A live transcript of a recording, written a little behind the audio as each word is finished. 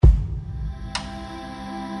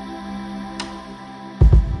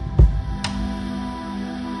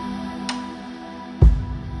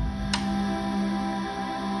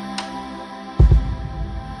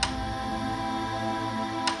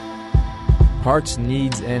Parts,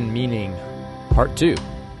 Needs, and Meaning, Part 2.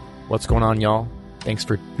 What's going on, y'all? Thanks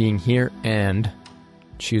for being here and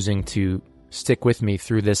choosing to stick with me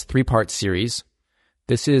through this 3-part series.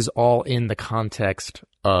 This is all in the context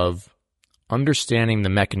of understanding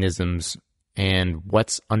the mechanisms and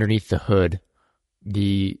what's underneath the hood,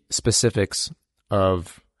 the specifics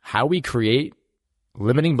of how we create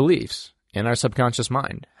limiting beliefs in our subconscious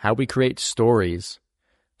mind, how we create stories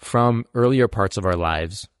from earlier parts of our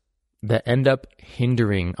lives that end up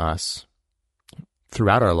hindering us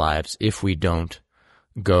throughout our lives if we don't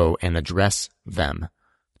go and address them.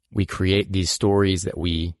 We create these stories that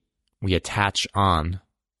we attach on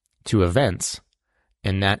to events,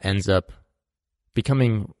 and that ends up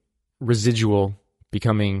becoming residual,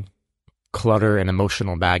 becoming clutter and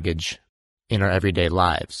emotional baggage in our everyday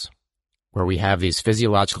lives, where we have these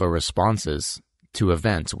physiological responses to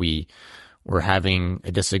events. We're having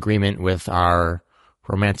a disagreement with our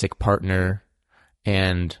romantic partner,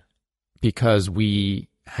 and because we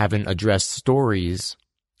haven't addressed stories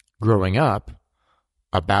growing up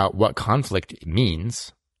about what conflict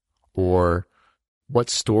means, or what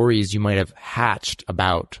stories you might have hatched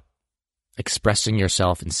about expressing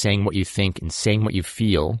yourself and saying what you think and saying what you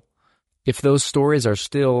feel, if those stories are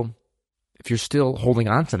if you're still holding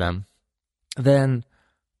on to them, then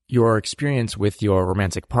your experience with your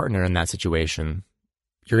romantic partner in that situation,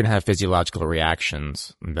 you're going to have physiological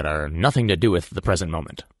reactions that are nothing to do with the present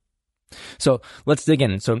moment. So let's dig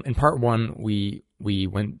in. So in part 1, we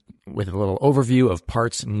went with a little overview of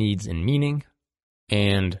parts, needs, and meaning,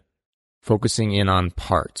 and focusing in on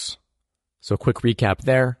parts. So quick recap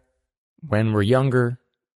there. When we're younger,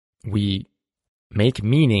 we make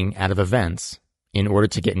meaning out of events in order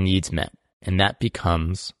to get needs met. And that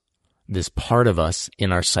becomes this part of us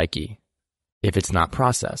in our psyche. If it's not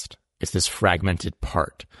processed, it's this fragmented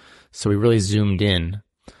part. So we really zoomed in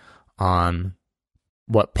on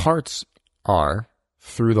what parts are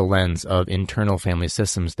through the lens of internal family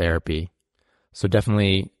systems therapy. So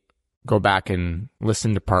definitely go back and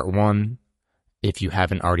listen to part 1 if you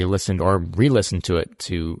haven't already listened, or re-listen to it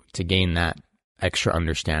to gain that extra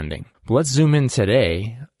understanding. But let's zoom in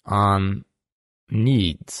today on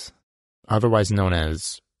needs, otherwise known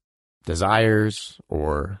as desires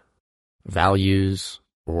or values,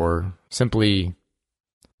 or simply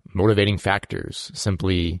motivating factors,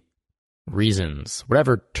 simply reasons.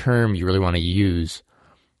 Whatever term you really want to use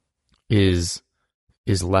is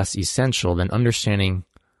less essential than understanding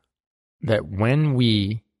that when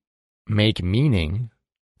we make meaning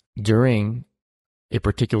during a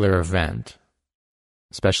particular event,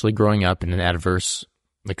 especially growing up in an adverse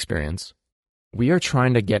experience, we are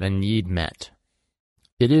trying to get a need met.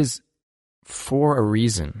 It is for a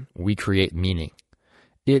reason we create meaning.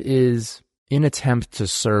 It is in attempt to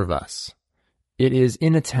serve us. It is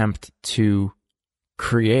in attempt to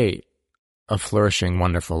create a flourishing,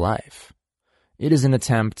 wonderful life. It is an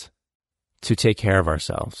attempt to take care of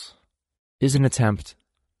ourselves. It is an attempt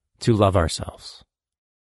to love ourselves.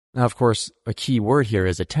 Now, of course, a key word here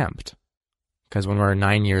is attempt, because when we're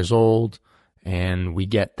 9 years old and we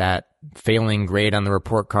get that failing grade on the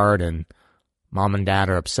report card and mom and dad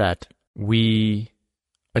are upset, we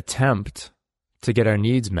attempt to get our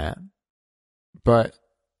needs met, but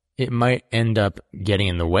it might end up getting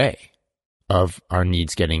in the way of our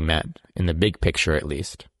needs getting met, in the big picture at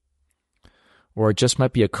least. Or it just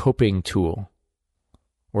might be a coping tool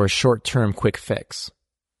or a short-term quick fix.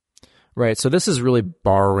 Right, so this is really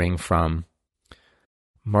borrowing from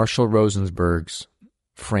Marshall Rosenberg's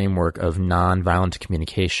framework of nonviolent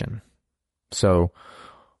communication. So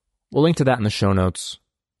we'll link to that in the show notes.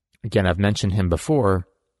 Again, I've mentioned him before,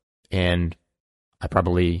 and I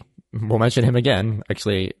probably will mention him again.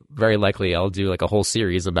 Actually, very likely I'll do like a whole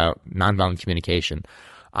series about nonviolent communication.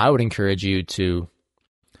 I would encourage you to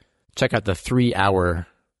check out the 3-hour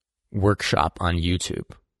workshop on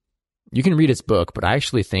YouTube. You can read his book, but I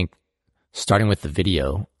actually think starting with the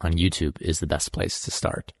video on YouTube is the best place to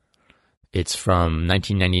start. It's from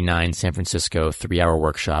 1999, San Francisco, 3-hour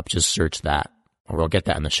workshop. Just search that, or we'll get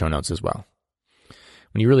that in the show notes as well.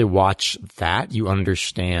 When you really watch that, you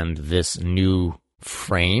understand this new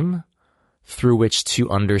frame through which to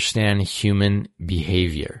understand human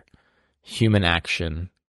behavior, human action,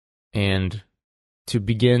 and to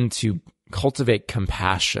begin to cultivate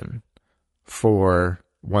compassion for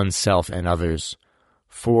oneself and others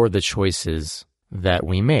for the choices that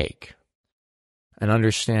we make. And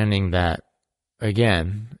understanding that,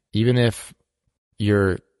 again, even if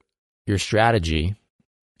your strategy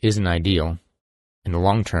isn't ideal in the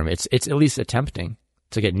long term, it's at least attempting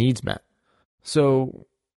to get needs met. So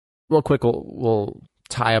real quick, we'll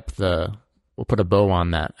tie up the we'll put a bow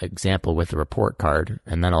on that example with the report card,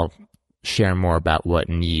 and then I'll share more about what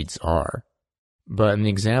needs are. But in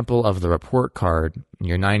the example of the report card,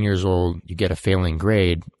 you're 9 years old, you get a failing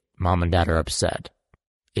grade, mom and dad are upset.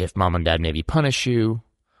 If mom and dad maybe punish you,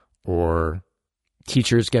 or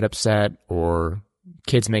teachers get upset, or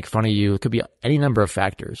kids make fun of you, it could be any number of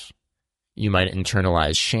factors. You might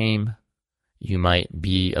internalize shame. You might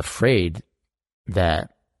be afraid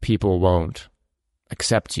that people won't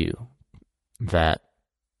accept you, that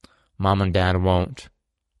mom and dad won't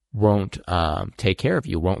take care of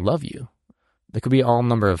you, won't love you. There could be all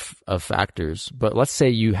number of factors, but let's say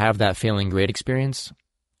you have that failing grade experience.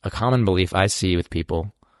 A common belief I see with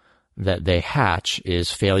people that they hatch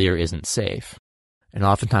is failure isn't safe. And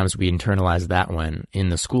oftentimes we internalize that when in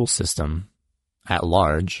the school system at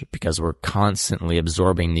large, because we're constantly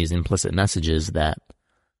absorbing these implicit messages that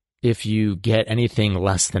if you get anything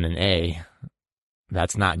less than an A,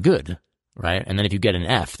 that's not good, right? And then if you get an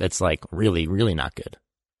F, that's like really, really not good.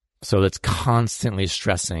 So it's constantly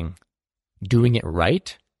stressing doing it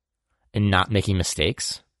right and not making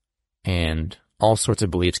mistakes. And all sorts of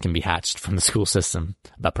beliefs can be hatched from the school system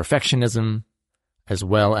about perfectionism as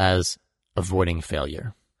well as avoiding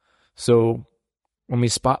failure. So when we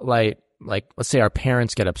spotlight, like, let's say our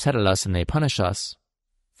parents get upset at us and they punish us,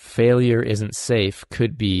 failure isn't safe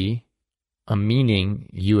could be a meaning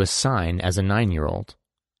you assign as a 9-year-old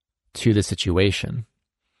to the situation,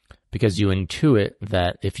 because you intuit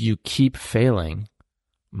that if you keep failing,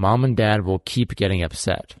 mom and dad will keep getting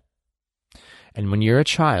upset. And when you're a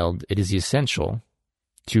child, it is essential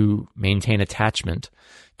to maintain attachment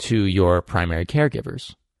to your primary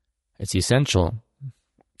caregivers. It's essential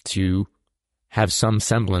to have some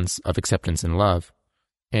semblance of acceptance and love.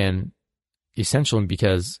 And essential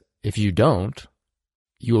because if you don't,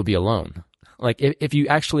 you will be alone. Like if you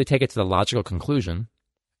actually take it to the logical conclusion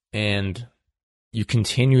and you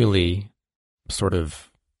continually sort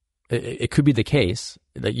of, it could be the case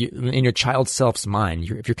that you, in your child self's mind,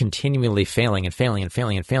 if you're continually failing and failing and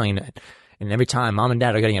failing and failing, and every time mom and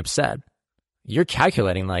dad are getting upset, you're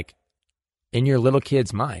calculating, like, in your little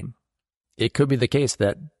kid's mind, it could be the case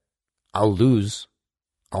that I'll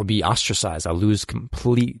be ostracized, I'll lose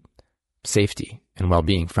complete safety and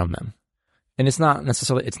well-being from them. And it's not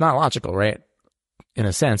logical, right? In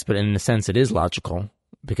a sense, but in a sense it is logical,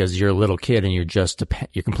 because you're a little kid and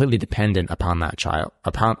you're completely dependent upon that child,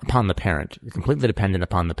 upon the parent. You're completely dependent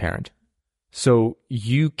upon the parent. So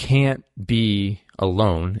you can't be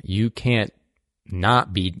alone. You can't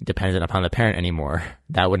not be dependent upon the parent anymore.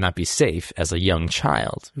 That would not be safe as a young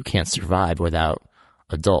child who can't survive without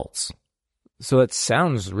adults. So it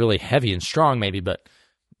sounds really heavy and strong maybe, but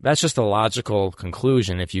that's just a logical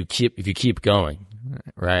conclusion if you keep going,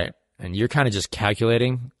 right? And you're kind of just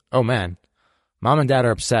calculating, oh man, mom and dad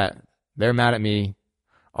are upset. They're mad at me.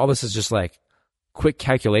 All this is just like quick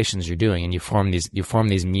calculations you're doing, and you form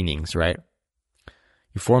these meanings, right?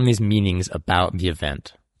 You form these meanings about the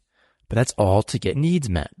event. But that's all to get needs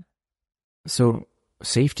met. So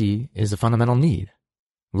safety is a fundamental need.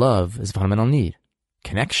 Love is a fundamental need.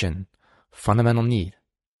 Connection, fundamental need.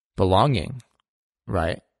 Belonging,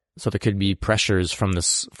 right? So there could be pressures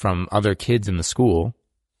from other kids in the school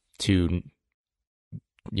to,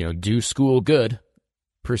 do school good,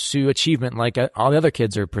 pursue achievement like all the other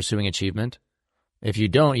kids are pursuing achievement. If you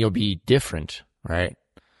don't, you'll be different, right?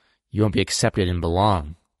 You won't be accepted and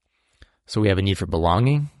belong. So we have a need for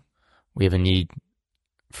belonging. We have a need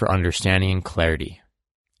for understanding and clarity.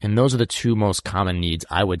 And those are the two most common needs,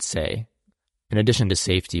 I would say, in addition to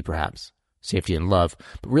safety, perhaps. Safety and love.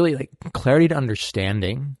 But really, like, clarity to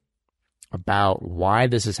understanding about why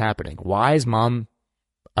this is happening. Why is mom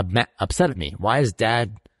upset at me? Why is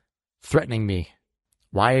dad threatening me?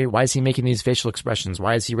 Why is he making these facial expressions?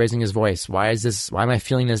 Why is he raising his voice? Why am I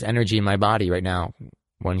feeling this energy in my body right now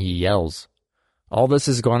when he yells? All this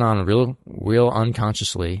is going on real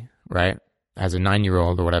unconsciously, right? As a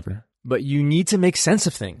 9-year-old or whatever. But you need to make sense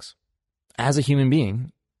of things as a human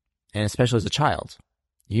being, and especially as a child.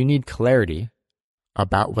 You need clarity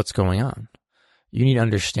about what's going on. You need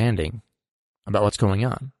understanding about what's going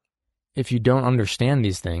on. If you don't understand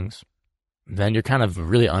these things, then you're kind of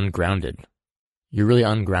really ungrounded. You're really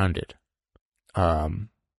ungrounded.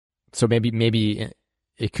 So maybe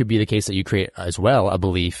it could be the case that you create as well a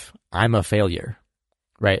belief, I'm a failure,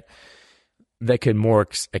 right? That could more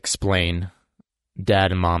explain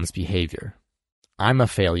dad and mom's behavior. I'm a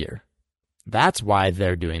failure. That's why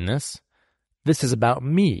they're doing this. This is about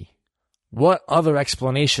me. What other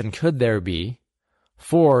explanation could there be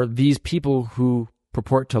for these people who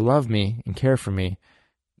purport to love me and care for me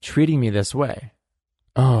treating me this way?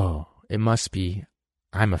 Oh, it must be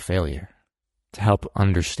I'm a failure. to help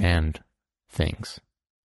understand things.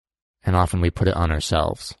 And often we put it on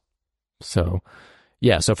ourselves. So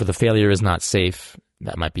for the failure is not safe,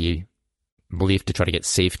 that might be belief to try to get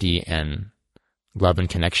safety and love and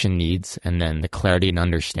connection needs. And then the clarity and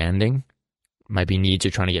understanding might be needs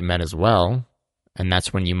you're trying to get met as well. And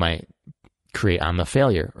that's when you might create, I'm a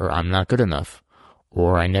failure, or I'm not good enough,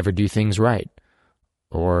 or I never do things right,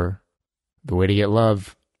 or the way to get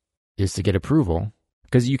love is to get approval.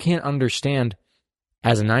 Because you can't understand,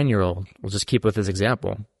 as a 9-year-old, we'll just keep with this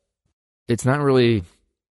example, it's not really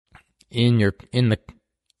in your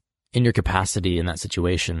capacity in that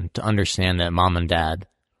situation to understand that mom and dad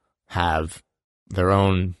have their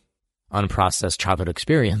own unprocessed childhood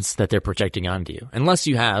experience that they're projecting onto you. Unless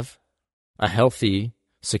you have a healthy,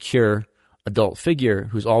 secure adult figure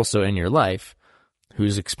who's also in your life,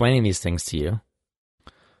 who's explaining these things to you,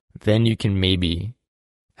 then you can maybe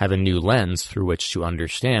have a new lens through which to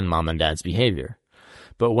understand mom and dad's behavior.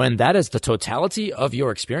 But when that is the totality of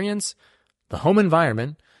your experience, the home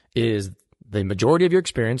environment is the majority of your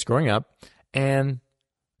experience growing up, and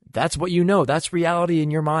that's what you know. That's reality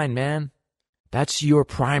in your mind, man. That's your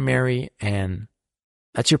primary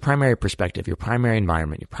perspective, your primary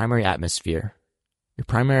environment, your primary atmosphere, your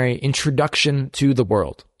primary introduction to the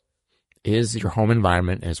world is your home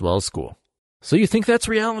environment as well as school. So you think that's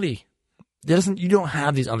reality. You don't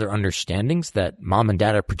have these other understandings that mom and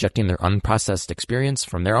dad are projecting their unprocessed experience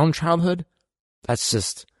from their own childhood. That's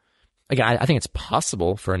just, again, I think it's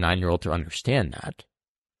possible for a 9-year-old to understand that,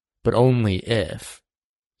 but only if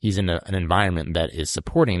he's in an environment that is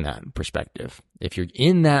supporting that perspective. If you're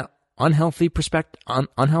in that unhealthy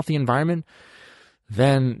environment,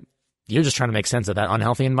 then you're just trying to make sense of that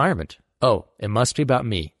unhealthy environment. Oh, it must be about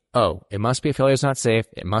me. Oh, it must be a failure's not safe.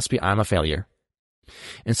 It must be I'm a failure.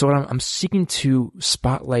 And so what I'm seeking to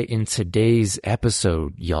spotlight in today's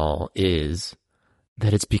episode, y'all, is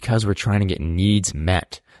that it's because we're trying to get needs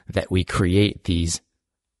met that we create these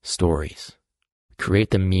stories,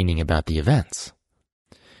 create the meaning about the events.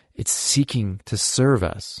 It's seeking to serve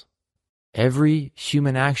us. Every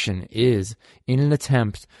human action is in an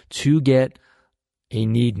attempt to get a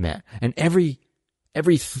need met. And every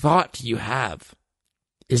thought you have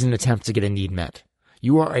is an attempt to get a need met.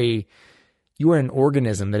 You are an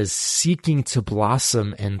organism that is seeking to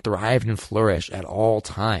blossom and thrive and flourish at all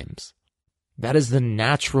times. That is the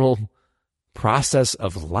natural process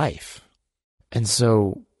of life. And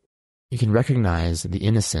so you can recognize the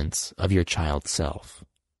innocence of your child self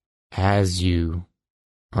as you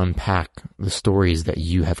unpack the stories that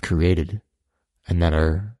you have created and that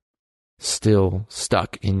are still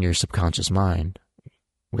stuck in your subconscious mind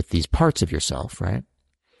with these parts of yourself, right?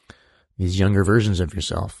 These younger versions of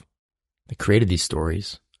yourself. They created these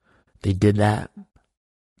stories. They did that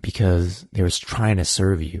because they were trying to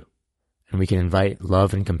serve you. And we can invite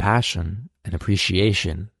love and compassion and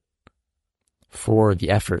appreciation for the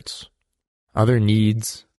efforts. Other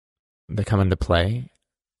needs that come into play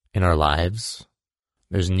in our lives.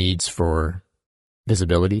 There's needs for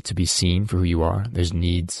visibility, to be seen for who you are. There's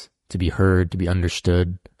needs to be heard, to be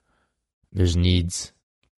understood. There's needs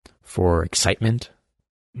for excitement,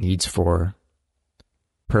 needs for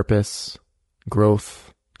purpose,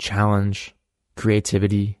 growth, challenge,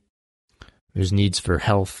 creativity. There's needs for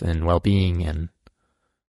health and well-being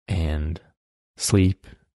and sleep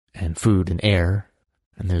and food and air.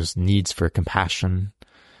 And there's needs for compassion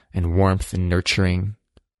and warmth and nurturing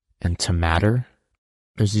and to matter.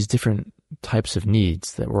 There's these different types of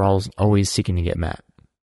needs that we're always seeking to get met.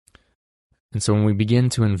 And so when we begin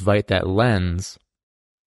to invite that lens,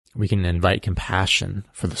 we can invite compassion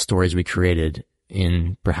for the stories we created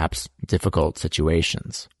in perhaps difficult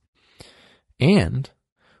situations. And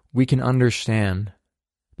we can understand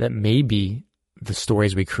that maybe the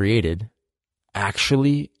stories we created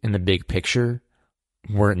actually, in the big picture,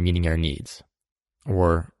 weren't meeting our needs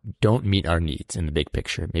or don't meet our needs in the big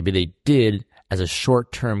picture. Maybe they did as a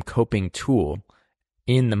short-term coping tool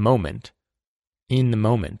in the moment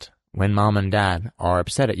when mom and dad are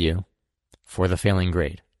upset at you for the failing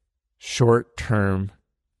grade. Short-term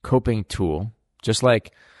coping tool, just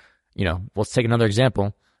like, let's take another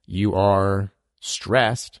example. You are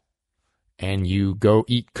stressed and you go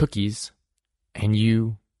eat cookies and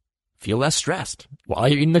you feel less stressed while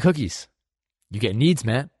you're eating the cookies. You get needs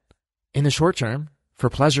met in the short term for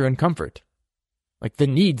pleasure and comfort. Like, the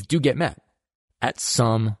needs do get met at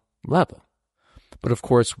some level. But of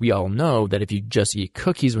course, we all know that if you just eat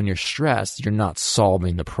cookies when you're stressed, you're not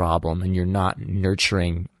solving the problem and you're not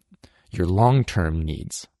nurturing your long-term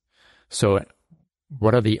needs. So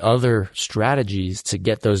what are the other strategies to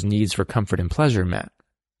get those needs for comfort and pleasure met,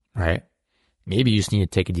 right? Maybe you just need to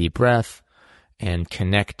take a deep breath and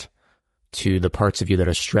connect to the parts of you that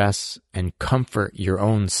are stress and comfort your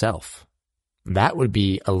own self. That would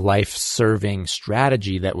be a life-serving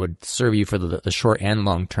strategy that would serve you for the short and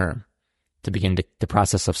long term to begin the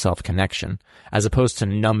process of self-connection, as opposed to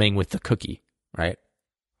numbing with the cookie, right?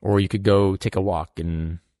 Or you could go take a walk,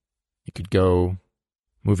 and you could go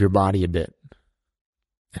move your body a bit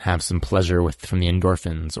and have some pleasure from the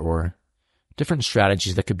endorphins, or different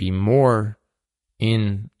strategies that could be more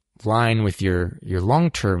in line with your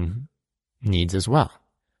long-term needs as well.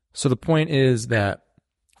 So the point is that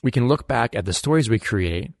we can look back at the stories we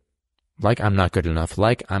create, like I'm not good enough,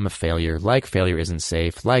 like I'm a failure, like failure isn't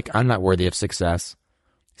safe, like I'm not worthy of success.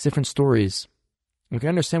 These different stories. We can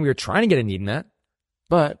understand we were trying to get a need met,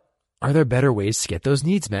 but are there better ways to get those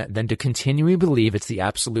needs met than to continually believe it's the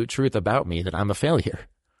absolute truth about me that I'm a failure?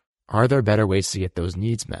 Are there better ways to get those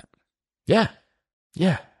needs met? Yeah.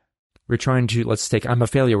 We're trying to, I'm a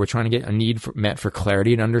failure. We're trying to get a need met for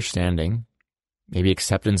clarity and understanding, maybe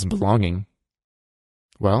acceptance and belonging.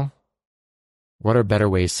 Well, what are better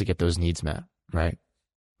ways to get those needs met, right?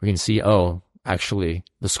 We can see, actually,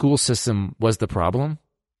 the school system was the problem,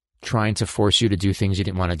 trying to force you to do things you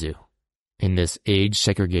didn't want to do in this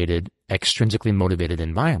age-segregated, extrinsically motivated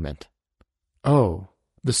environment. Oh,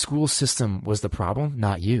 the school system was the problem,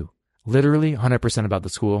 not you. Literally 100% about the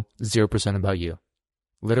school, 0% about you.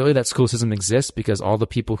 Literally, that school system exists because all the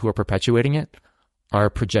people who are perpetuating it are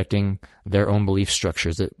projecting their own belief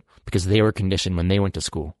structures because they were conditioned when they went to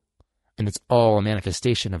school. And it's all a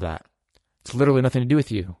manifestation of that. It's literally nothing to do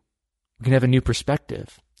with you. We can have a new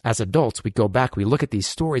perspective. As adults, we go back, we look at these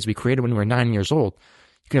stories we created when we were 9 years old.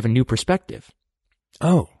 You can have a new perspective.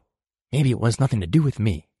 Oh, maybe it was nothing to do with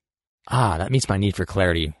me. That meets my need for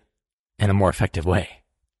clarity in a more effective way,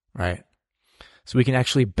 right? So we can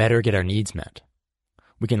actually better get our needs met.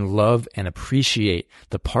 We can love and appreciate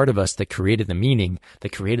the part of us that created the meaning,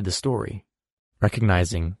 that created the story,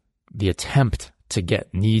 recognizing the attempt to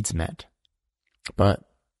get needs met. But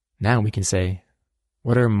now we can say,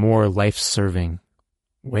 what are more life-serving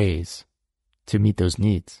ways to meet those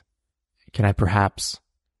needs? Can I perhaps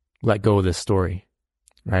let go of this story,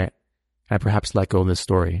 right? Can I perhaps let go of this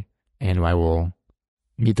story, and I will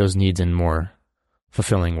meet those needs in more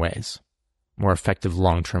fulfilling ways, more effective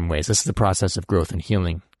long-term ways. This is the process of growth and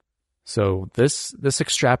healing. So this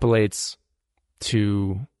extrapolates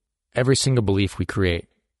to every single belief we create,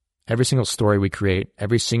 every single story we create,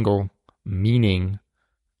 every single meaning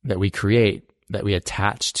that we create, that we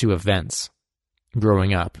attach to events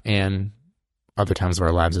growing up and other times of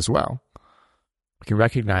our lives as well. We can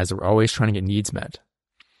recognize that we're always trying to get needs met.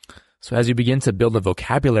 So as you begin to build a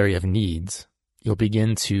vocabulary of needs, you'll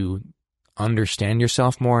begin to understand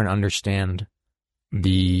yourself more and understand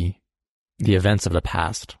the events of the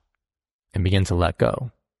past and begin to let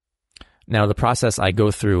go. Now, the process I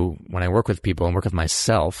go through when I work with people and work with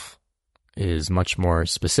myself is much more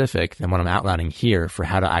specific than what I'm outlining here for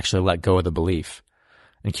how to actually let go of the belief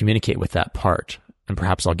and communicate with that part. And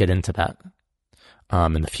perhaps I'll get into that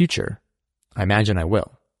in the future. I imagine I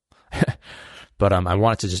will. But I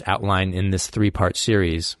wanted to just outline in this 3-part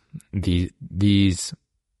series these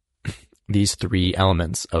 3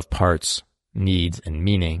 elements of parts, needs, and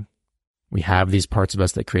meaning. We have these parts of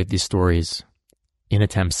us that create these stories in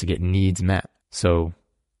attempts to get needs met. So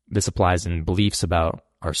this applies in beliefs about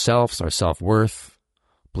ourselves, our self-worth,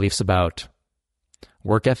 beliefs about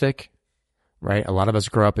work ethic, right? A lot of us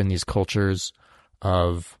grow up in these cultures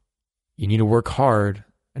of you need to work hard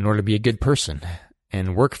in order to be a good person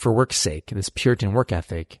and work for work's sake, this Puritan work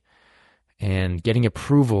ethic, and getting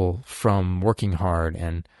approval from working hard.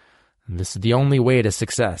 And this is the only way to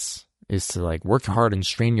success is to work hard and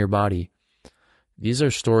strain your body. These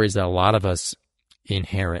are stories that a lot of us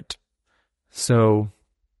inherit. So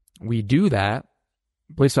we do that.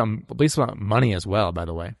 Beliefs about money as well, by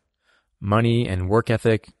the way. Money and work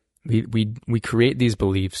ethic. We create these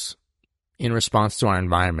beliefs in response to our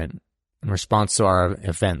environment, in response to our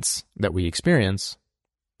events that we experience.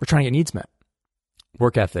 We're trying to get needs met.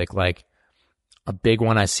 Work ethic, like a big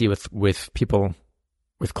one I see with people,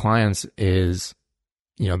 with clients is,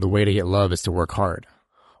 the way to get love is to work hard,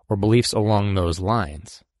 or beliefs along those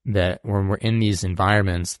lines, that when we're in these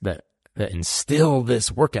environments that instill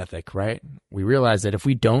this work ethic, right? We realize that if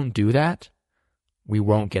we don't do that, we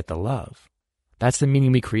won't get the love. That's the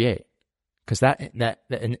meaning we create. Because that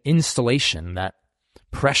an installation, that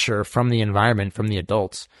pressure from the environment, from the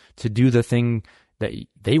adults, to do the thing that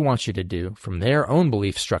they want you to do from their own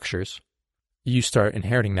belief structures, you start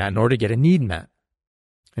inheriting that in order to get a need met.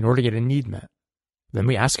 Then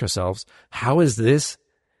we ask ourselves, how is this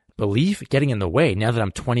belief getting in the way now that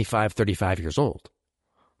I'm 25, 35 years old?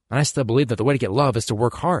 And I still believe that the way to get love is to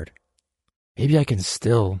work hard. Maybe I can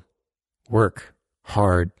still work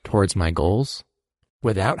hard towards my goals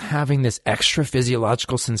without having this extra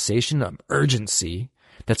physiological sensation of urgency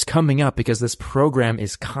that's coming up because this program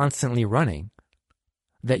is constantly running.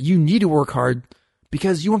 That you need to work hard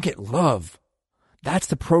because you won't get love. That's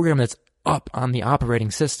the program that's up on the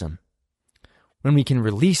operating system. When we can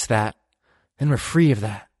release that, then we're free of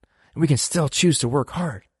that. And we can still choose to work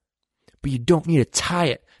hard. But you don't need to tie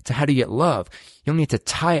it to how to get love. You don't need to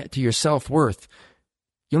tie it to your self-worth.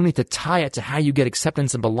 You don't need to tie it to how you get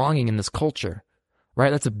acceptance and belonging in this culture.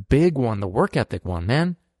 Right? That's a big one, the work ethic one,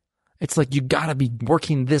 man. It's like you gotta be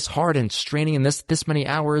working this hard and straining in this many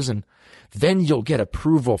hours, and then you'll get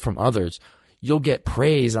approval from others. You'll get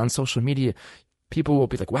praise on social media. People will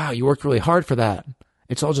be like, wow, you worked really hard for that.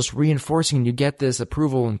 It's all just reinforcing, and you get this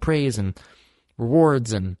approval and praise and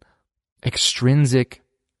rewards and extrinsic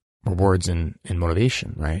rewards and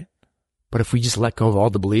motivation, right? But if we just let go of all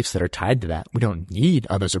the beliefs that are tied to that, we don't need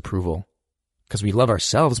others' approval because we love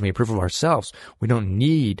ourselves and we approve of ourselves. We don't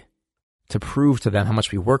need to prove to them how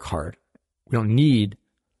much we work hard. We don't need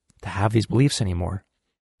to have these beliefs anymore.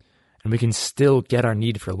 And we can still get our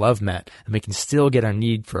need for love met, and we can still get our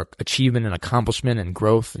need for achievement and accomplishment and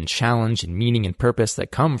growth and challenge and meaning and purpose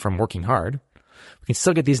that come from working hard. We can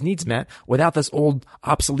still get these needs met without this old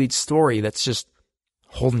obsolete story that's just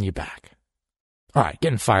holding you back. All right,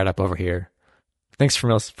 getting fired up over here. Thanks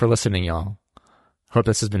for listening, y'all. Hope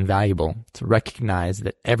this has been valuable to recognize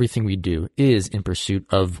that everything we do is in pursuit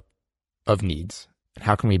of needs.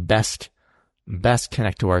 How can we best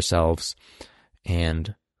connect to ourselves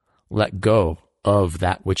and let go of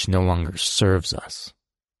that which no longer serves us?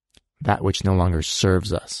 That which no longer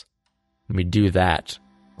serves us. When we do that,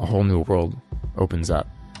 a whole new world opens up.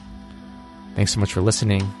 Thanks so much for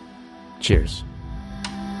listening. Cheers.